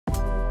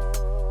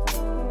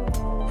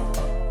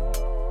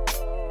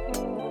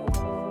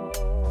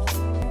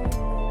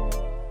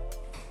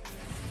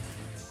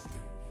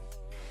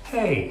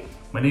Hey,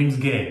 my name's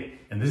Gabe,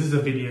 and this is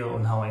a video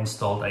on how I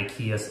installed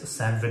Ikea's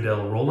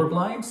Sandvedel Roller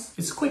Blinds.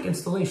 It's a quick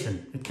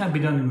installation. It can be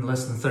done in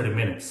less than 30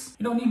 minutes.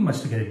 You don't need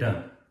much to get it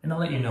done, and I'll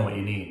let you know what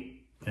you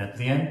need. And at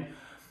the end,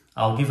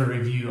 I'll give a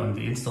review on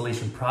the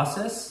installation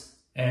process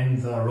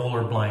and the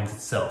roller blinds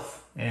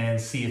itself,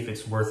 and see if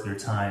it's worth your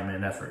time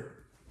and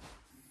effort.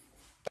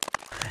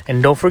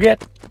 And don't forget,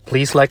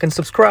 please like and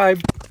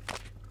subscribe.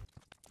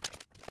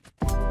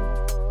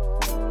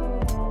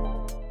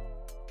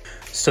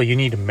 So you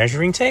need a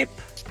measuring tape,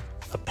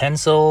 a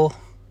pencil,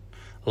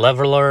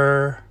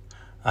 leveler,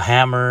 a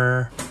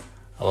hammer,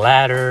 a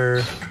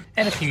ladder,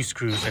 and a few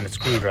screws and a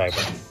screwdriver.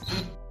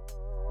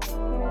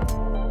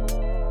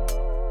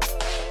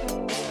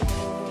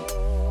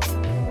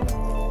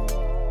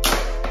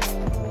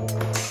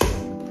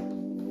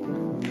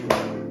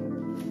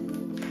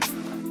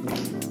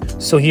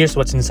 So here's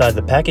what's inside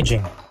the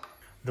packaging.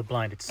 The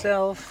blind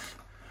itself,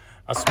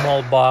 a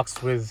small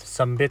box with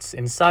some bits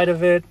inside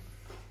of it,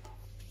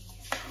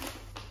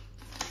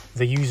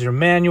 the user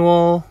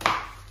manual,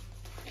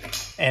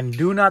 and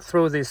do not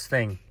throw this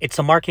thing. It's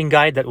a marking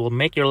guide that will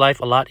make your life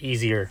a lot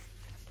easier.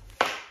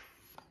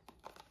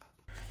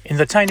 In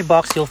the tiny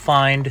box you'll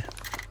find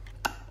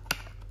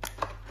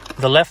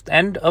the left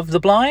end of the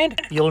blind.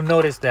 You'll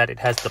notice that it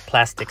has the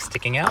plastic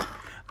sticking out,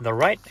 the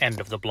right end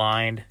of the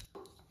blind,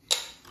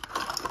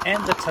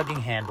 and the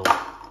tugging handle.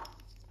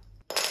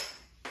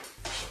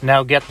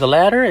 Now get the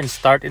ladder and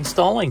start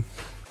installing.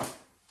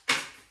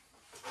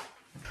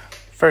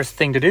 First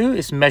thing to do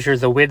is measure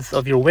the width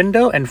of your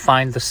window and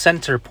find the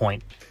center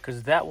point,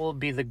 because that will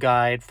be the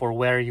guide for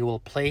where you will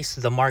place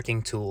the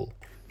marking tool.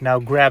 Now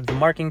grab the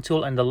marking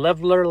tool and the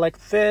leveler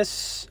like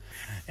this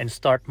and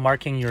start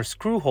marking your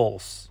screw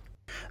holes.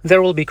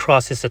 There will be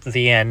crosses at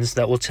the ends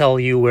that will tell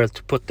you where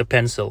to put the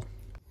pencil.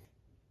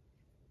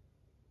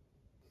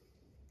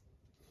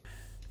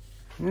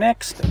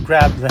 Next,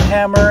 grab the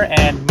hammer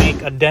and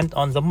make a dent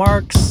on the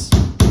marks.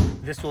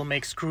 This will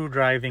make screw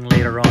driving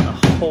later on a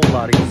whole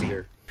lot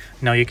easier.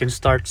 Now you can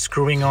start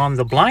screwing on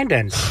the blind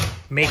ends.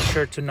 Make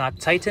sure to not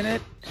tighten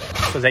it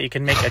so that you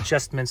can make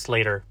adjustments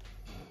later.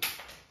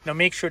 Now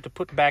make sure to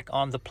put back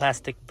on the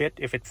plastic bit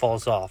if it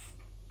falls off.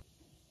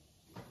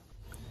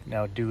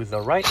 Now do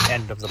the right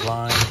end of the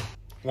blind.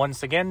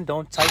 Once again,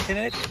 don't tighten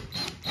it.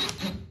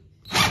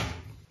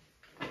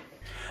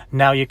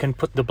 Now you can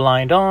put the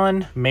blind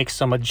on, make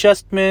some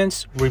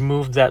adjustments,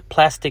 remove that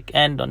plastic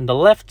end on the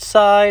left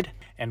side,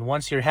 and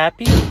once you're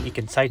happy, you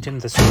can tighten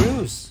the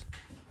screws.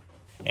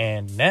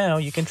 And now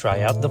you can try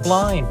out the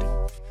blind.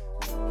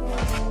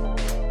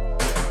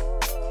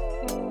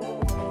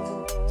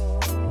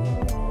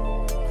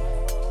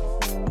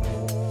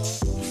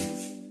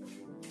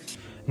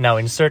 Now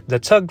insert the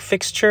tug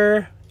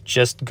fixture.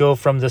 Just go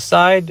from the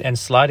side and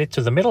slide it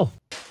to the middle.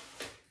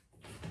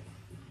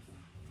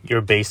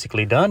 You're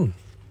basically done.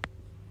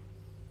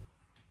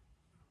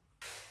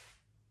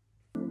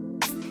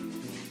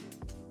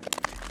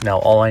 Now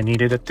all I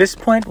needed at this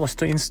point was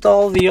to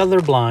install the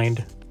other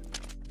blind.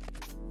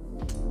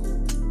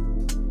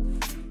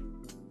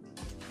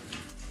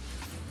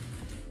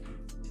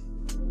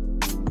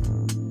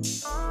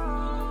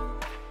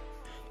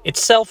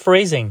 It's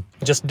self-raising.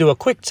 Just do a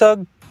quick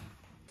tug.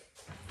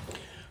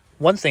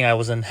 One thing I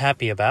was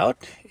unhappy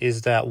about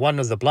is that one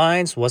of the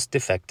blinds was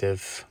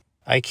defective.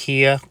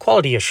 IKEA,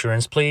 quality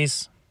assurance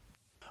please.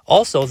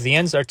 Also, the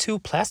ends are too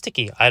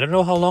plasticky. I don't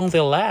know how long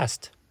they'll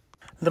last.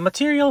 The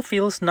material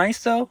feels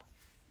nice though.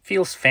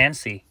 Feels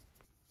fancy.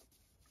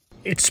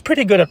 It's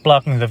pretty good at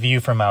blocking the view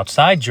from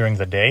outside during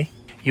the day.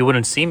 You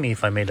wouldn't see me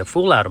if I made a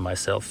fool out of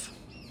myself.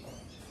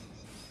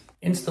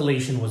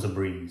 Installation was a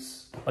breeze.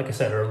 Like I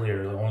said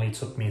earlier, it only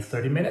took me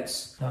 30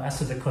 minutes. Now, as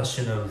to the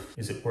question of,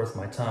 is it worth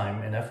my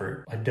time and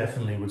effort? I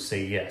definitely would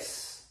say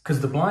yes. Because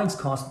the blinds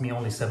cost me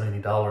only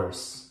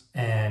 $70,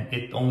 and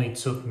it only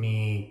took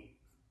me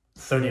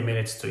 30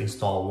 minutes to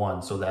install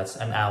one, so that's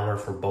an hour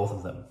for both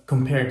of them.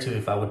 Compared to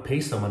if I would pay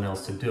someone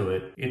else to do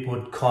it, it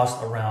would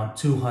cost around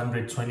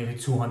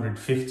 $220 to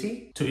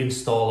 $250 to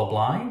install a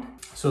blind.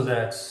 So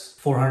that's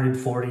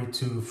 $440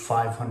 to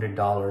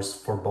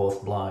 $500 for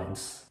both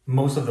blinds.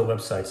 Most of the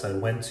websites I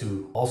went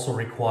to also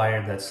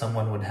required that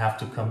someone would have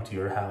to come to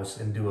your house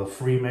and do a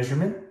free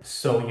measurement.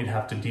 So you'd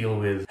have to deal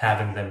with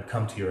having them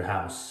come to your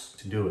house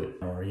to do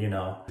it. Or, you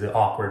know, the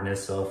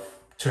awkwardness of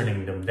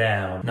turning them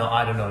down. Now,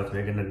 I don't know if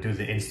they're going to do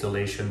the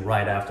installation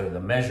right after the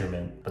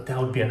measurement, but that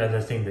would be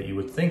another thing that you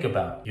would think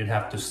about. You'd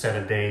have to set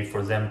a day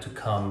for them to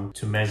come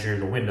to measure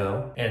the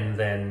window and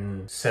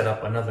then set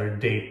up another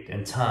date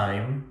and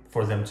time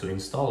for them to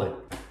install it.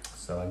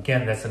 So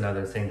again, that's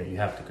another thing that you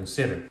have to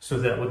consider. So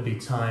that would be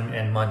time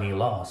and money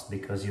lost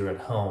because you're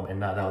at home and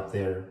not out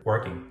there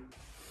working.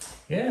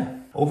 Yeah,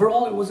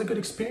 overall it was a good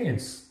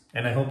experience.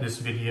 And I hope this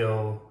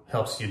video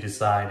helps you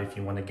decide if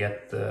you want to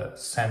get the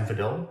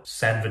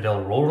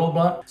Sandvedel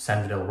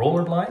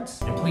Roller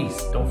Blinds. And please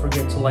don't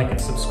forget to like and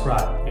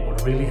subscribe. It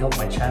would really help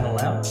my channel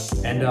out.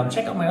 And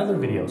check out my other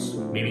videos.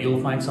 Maybe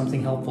you'll find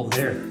something helpful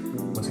there.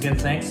 Once again,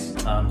 thanks.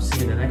 See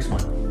you in the next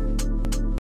one.